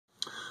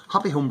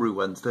Happy Homebrew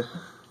Wednesday.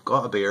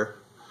 Got a beer.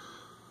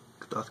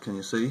 Look at that, can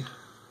you see?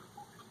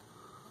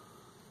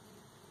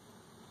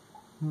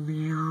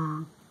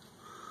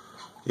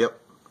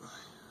 Yep.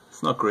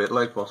 It's not great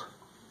like, but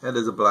it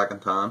is a black and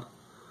tan.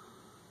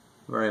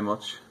 Very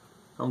much.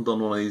 I haven't done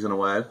one of these in a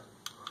while.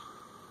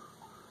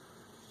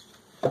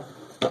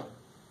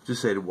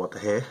 Just say what the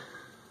hey.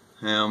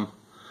 I've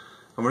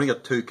only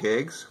got 2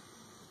 kegs.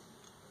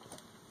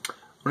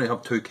 I only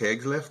have 2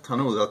 kegs left. I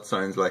know that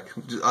sounds like,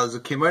 as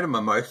it came out of my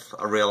mouth,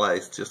 I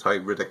realised just how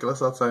ridiculous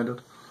that sounded.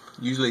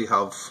 Usually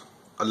have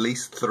at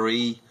least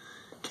 3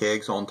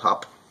 kegs on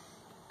tap,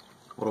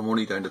 but I'm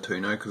only down to 2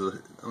 now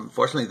because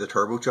unfortunately the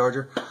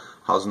turbocharger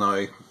has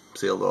now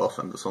sailed off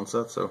into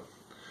sunset. So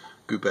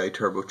goodbye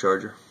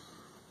turbocharger.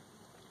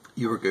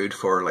 You were good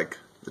for like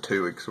the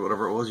 2 weeks or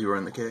whatever it was you were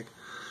in the keg.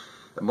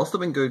 It must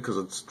have been good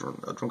because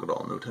I drunk it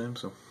all in no time.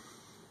 So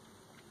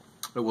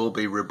it will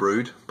be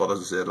rebrewed, but as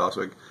I said last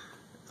week,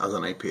 as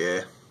an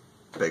IPA,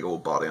 big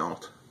old body on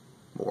it,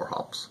 more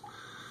hops.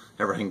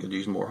 Everything could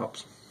use more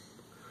hops.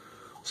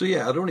 So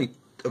yeah, I've only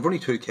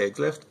 2 kegs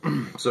left.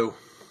 So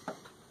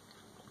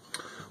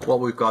what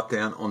we've got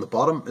then on the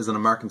bottom is an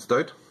American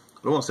Stout.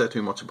 I don't want to say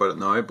too much about it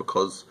now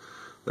because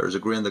there's a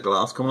grain de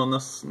glace coming on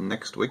this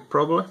next week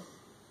probably.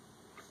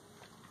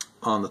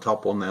 On the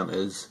top one then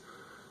is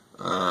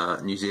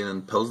New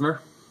Zealand Pilsner.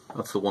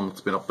 That's the one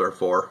that's been up there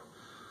for,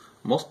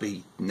 must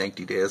be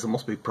 90 days. It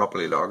must be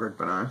properly lagered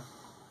by now.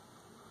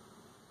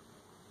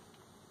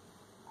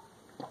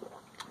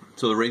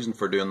 So the reason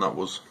for doing that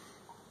was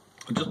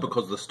just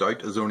because the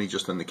stout is only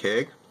just in the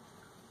keg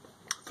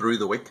through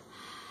the week.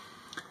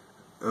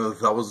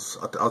 That was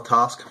a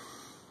task.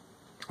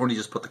 Only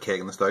just put the keg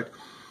in the stout.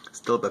 It's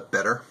still a bit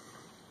bitter.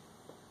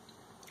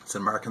 It's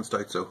an American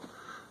Stout, so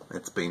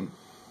it's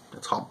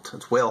hopped.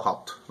 It's well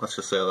hopped. Let's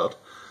just say that.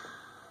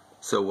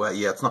 So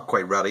yeah, it's not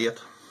quite ready yet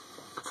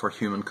for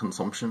human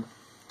consumption.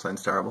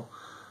 Sounds terrible,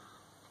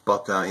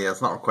 but yeah,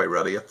 it's not quite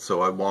ready yet.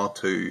 So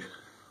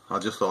I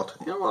just thought,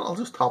 you know what, I'll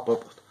just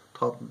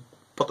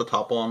put the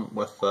top on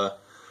with the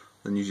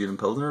New Zealand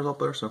Pilsners up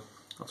there. So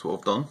that's what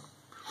I've done.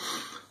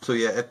 So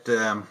yeah,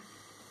 I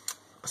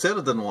said I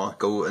didn't want to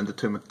go into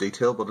too much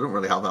detail, but I don't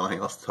really have anything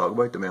else to talk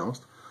about, to be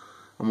honest.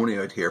 I'm only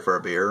out here for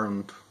a beer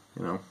and,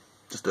 you know,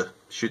 just to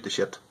shoot the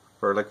shit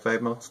for like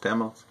 5 minutes, 10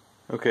 minutes.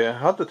 Okay, I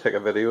had to take a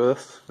video of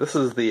this. This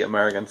is the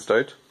American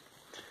Stout.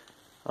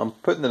 I'm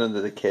putting it into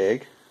the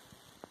keg.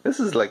 This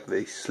is like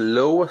the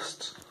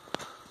slowest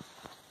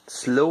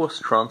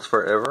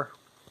transfer ever.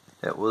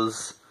 It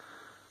was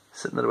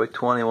sitting at about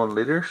 21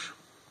 litres.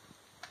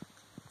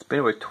 It's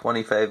been about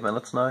 25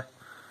 minutes now,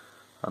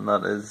 and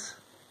that is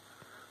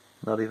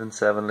not even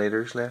 7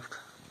 litres left.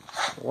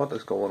 What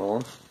is going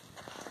on?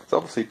 It's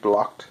obviously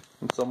blocked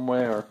in some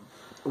way, or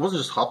it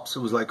wasn't just hops, it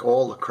was like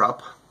all the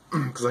crap.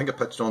 Because I think I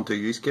pitched onto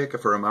yeast cake,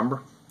 if I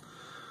remember.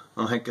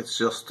 And I think it's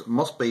just,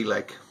 must be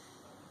like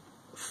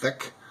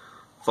thick,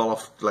 full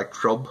of like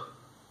shrub,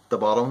 the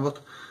bottom of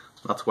it.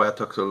 That's why it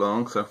took so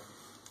long. So,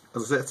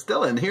 as I say, it's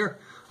still in here.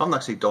 I haven't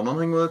actually done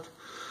anything with it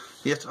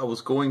yet. I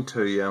was going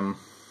to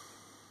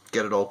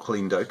get it all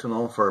cleaned out and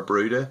all for a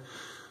brew day,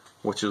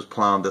 which is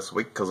planned this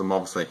week, because I'm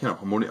obviously, you know,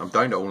 I'm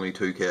down to only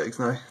 2 kegs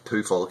now,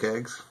 2 full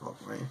kegs.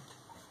 Fuck me.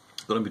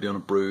 I'm going to be doing a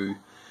brew,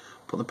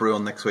 putting the brew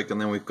on next week, and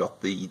then we've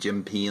got the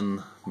Jim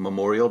Payne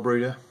Memorial Brew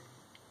Day,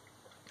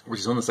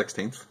 which is on the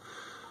 16th.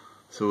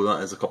 So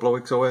that is a couple of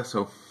weeks away.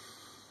 So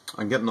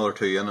I can get another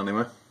 2 in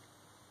anyway.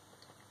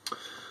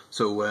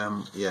 So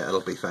yeah,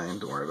 it'll be fine.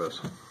 Don't worry about it.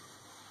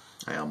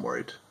 I am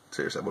worried.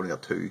 Seriously, I've only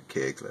got 2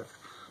 kegs left.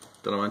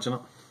 Did I mention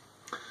it?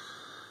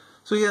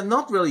 So yeah,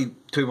 not really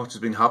too much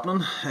has been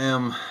happening.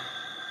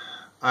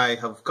 I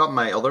have got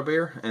my other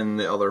beer in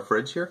the other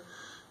fridge here.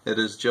 It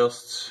is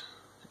just,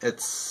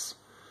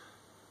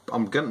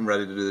 I'm getting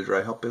ready to do the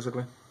dry hop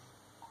basically,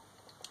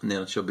 and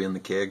then it should be in the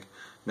keg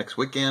next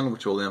weekend,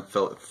 which will then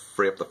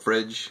free up the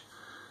fridge,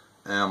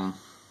 and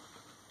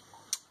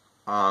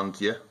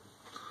yeah,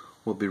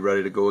 we'll be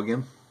ready to go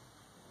again.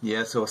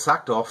 Yeah, so I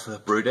sacked off the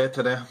brew day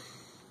today,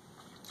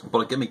 but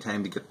it gave me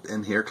time to get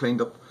in here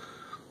cleaned up,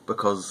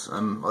 because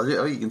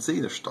you can see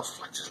there's stuff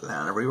like just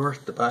laying everywhere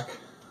at the back.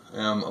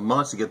 I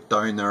managed to get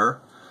down there,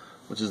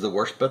 which is the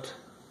worst bit,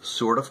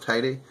 sort of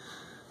tidy.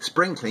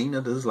 Spring clean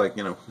it is, like,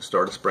 you know, the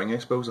start of spring I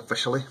suppose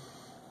officially.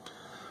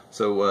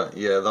 So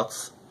yeah,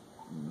 that's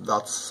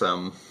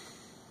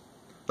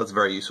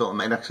very useful. I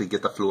might actually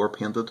get the floor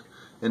painted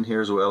in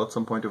here as well at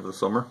some point over the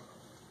summer.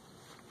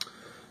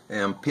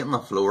 Painting the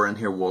floor in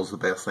here was the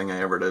best thing I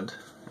ever did.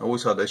 I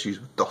always had issues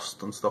with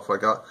dust and stuff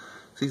like that.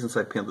 See, since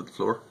I painted the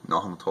floor,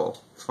 nothing at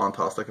all. It's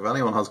fantastic. If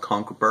anyone has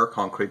bare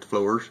concrete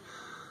floors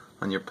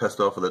and you're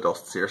pissed off with the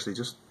dust, seriously,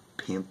 just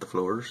paint the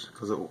floors,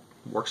 because it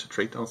works a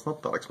treat, and it's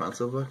not that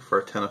expensive. Like, for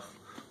a tin of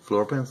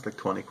floor paint, it's like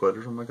 20 quid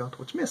or something like that,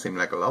 which may seem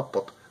like a lot,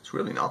 but it's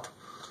really not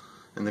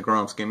in the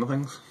grand scheme of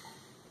things.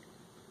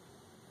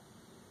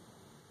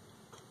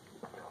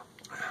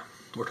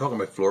 We're talking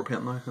about floor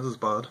paint now. This is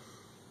bad.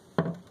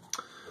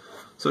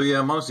 So yeah,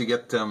 I managed to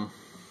get time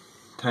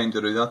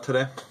to do that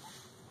today.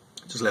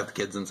 Just left the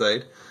kids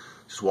inside,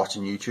 just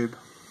watching YouTube.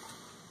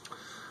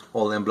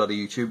 all them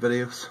bloody YouTube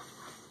videos.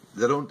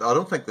 I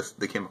don't think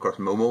they came across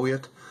Momo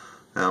yet.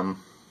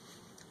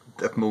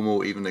 If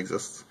Momo even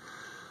exists.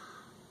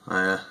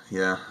 Yeah,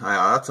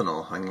 that's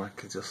another thing.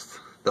 Like, it's just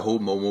the whole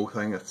Momo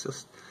thing. It's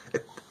just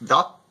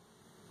that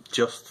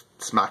just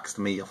smacks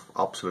to me of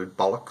absolute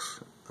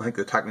bollocks. I think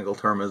the technical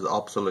term is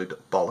absolute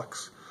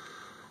bollocks.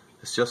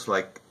 It's just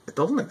like, it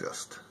doesn't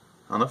exist.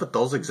 And if it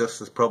does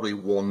exist, it's probably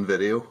one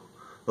video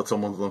that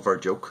someone's done for a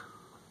joke.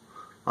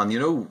 And you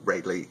know,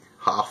 rightly,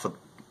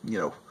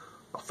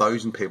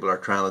 1,000 people are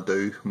trying to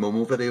do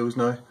Momo videos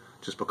now,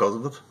 just because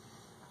of it.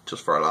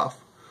 Just for a laugh.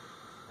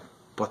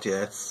 But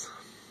yeah, it's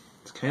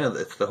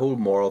the whole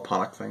moral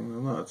panic thing,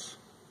 isn't it?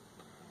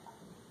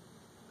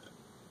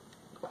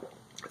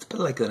 It's a bit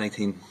like the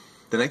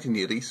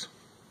 1980s.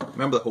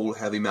 Remember the whole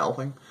heavy metal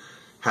thing?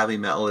 Heavy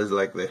metal is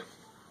like the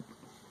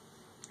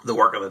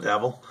work of the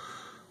devil,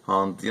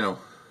 and you know,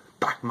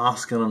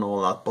 backmasking and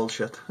all that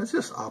bullshit. It's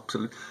just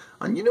absolute.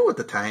 And you know, at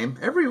the time,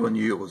 everyone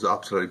knew it was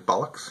absolute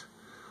bollocks,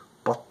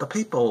 but the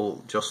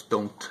people just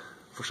don't.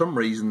 For some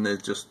reason, they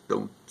just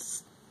don't.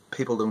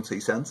 People don't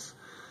see sense.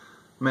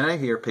 I mean, I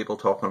hear people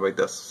talking about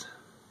this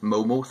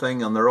Momo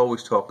thing, and they're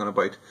always talking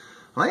about.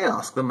 And I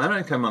ask them,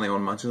 anytime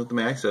anyone mentions it to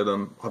me, I said,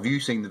 have you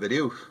seen the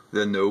videos?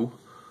 They no.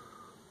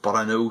 But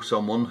I know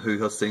someone who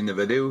has seen the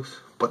videos.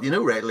 But you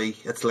know, rightly,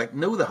 it's like,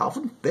 no, they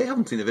haven't. They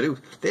haven't seen the videos.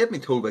 They have been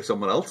told by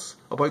someone else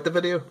about the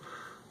video.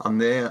 And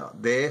they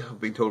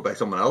have been told by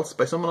someone else,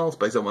 by someone else,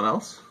 by someone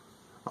else.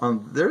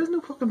 And there is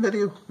no fucking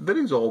video. The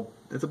video's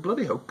it's a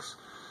bloody hoax.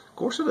 Of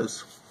course it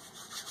is.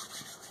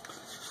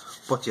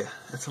 But yeah,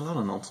 it's a lot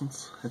of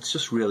nonsense. It's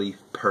just really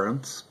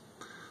parents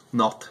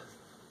not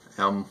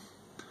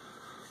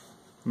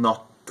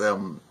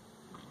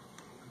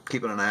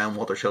keeping an eye on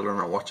what their children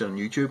are watching on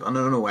YouTube. And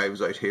I don't know why I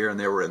was out here and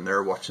they were in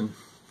there watching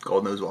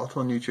God knows what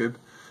on YouTube.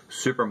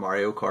 Super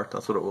Mario Kart,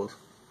 that's what it was.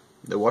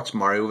 They watch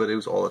Mario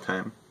videos all the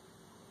time.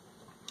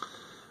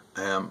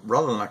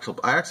 Rather than actual...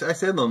 I said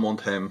to them one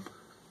time,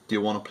 do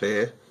you want to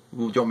play?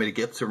 Do you want me to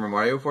get Super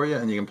Mario for you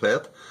and you can play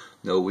it?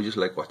 No, we just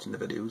like watching the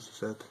videos, I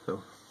said.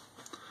 So,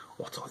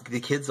 the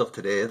kids of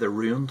today, they're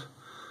ruined.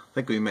 I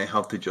think we may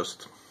have to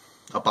just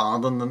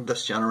abandon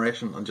this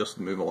generation and just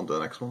move on to the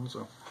next one.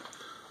 So,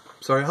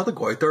 sorry, I had to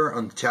go out there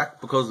and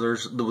check because there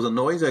was a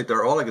noise out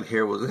there. All I could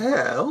hear was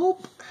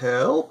help,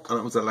 help, and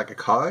it was like a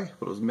cow,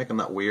 but it was making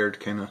that weird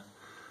kind of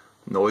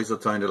noise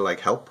that sounded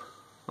like help.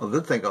 I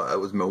did think it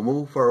was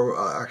Momo for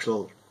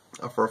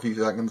for a few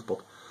seconds,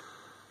 but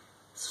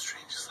it's the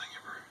strangest thing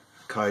ever.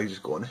 A cow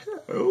just going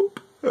help,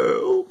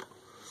 help.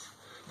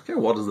 Okay,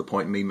 what is the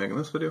point in me making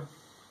this video?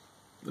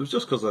 It was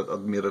just because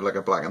I'd made it like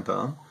a black and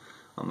tan.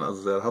 And as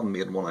I said, I haven't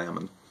made one I am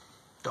in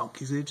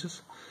donkey's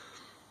ages.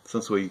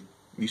 Since we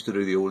used to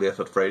do the old F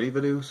at Friday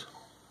videos.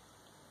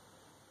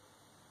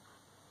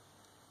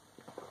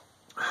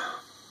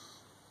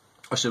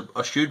 I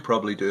should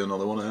probably do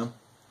another one of them.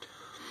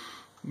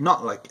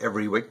 Not like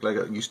every week like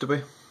it used to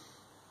be.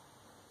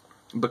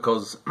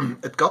 Because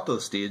it got to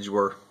the stage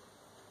where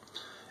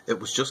it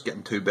was just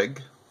getting too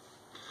big.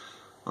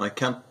 And I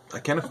kind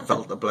of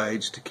felt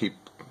obliged to keep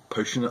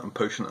pushing it and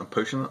pushing it and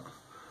pushing it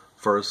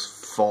for as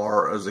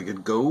far as I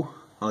could go.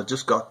 And it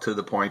just got to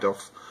the point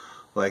of,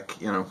 like,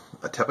 you know,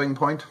 a tipping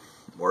point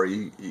where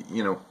you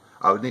know,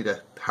 I would need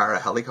to hire a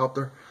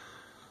helicopter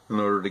in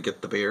order to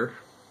get the beer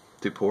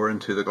to pour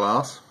into the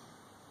glass,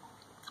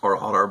 or a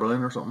hot air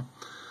balloon or something.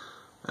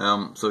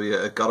 So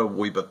yeah, it got a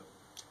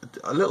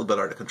little bit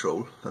out of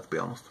control, let's be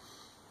honest.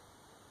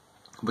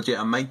 But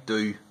yeah,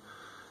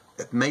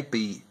 it might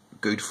be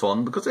good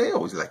fun because I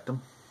always liked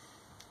them.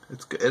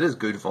 It is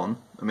good fun.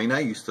 I mean, I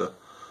used to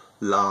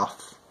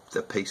laugh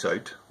the piece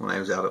out when I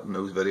was editing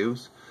those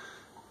videos.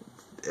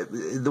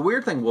 The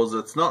weird thing was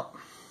it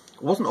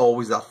wasn't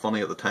always that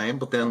funny at the time,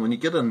 but then when you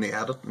get in the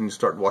edit and you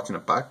start watching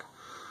it back,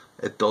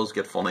 it does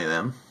get funny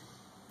then.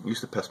 I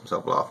used to piss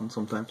myself laughing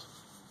sometimes.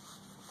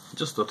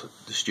 Just the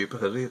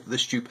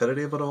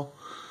stupidity of it all.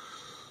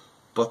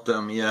 But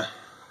yeah,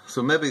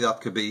 so maybe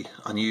that could be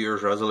a New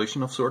Year's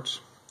resolution of sorts.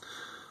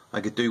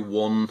 I could do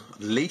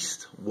at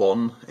least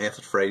one F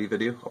at Friday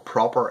video, a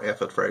proper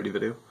F at Friday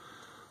video,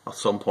 at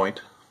some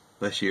point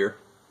this year.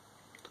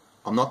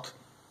 I'm not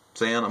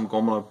saying I'm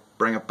going to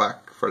bring it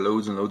back for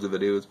loads and loads of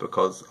videos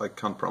because I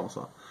can't promise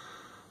that.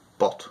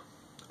 But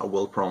I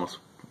will promise,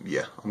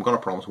 yeah, I'm going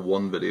to promise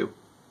one video,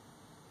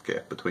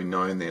 okay, between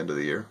now and the end of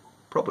the year.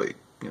 Probably,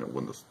 you know,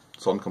 when the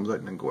sun comes out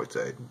and then go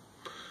outside and,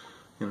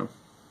 you know,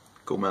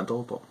 go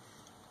mental. But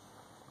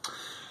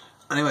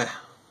anyway,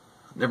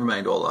 never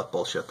mind all that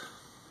bullshit.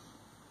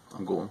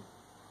 I'm going.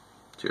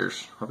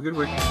 Cheers. Have a good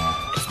week.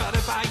 It's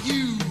better by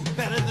you,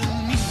 better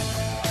than me.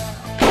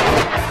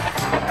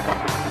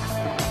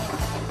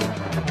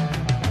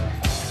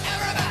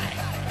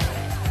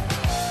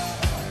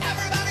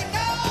 Everybody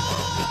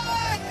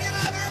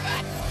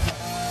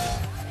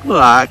go!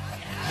 Like,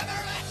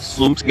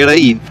 som ska det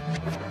in.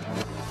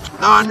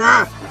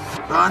 Thunder!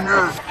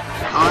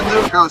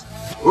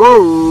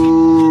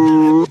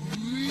 Oh!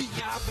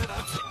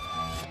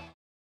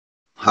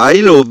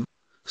 Hej lov!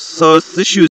 Så shoot.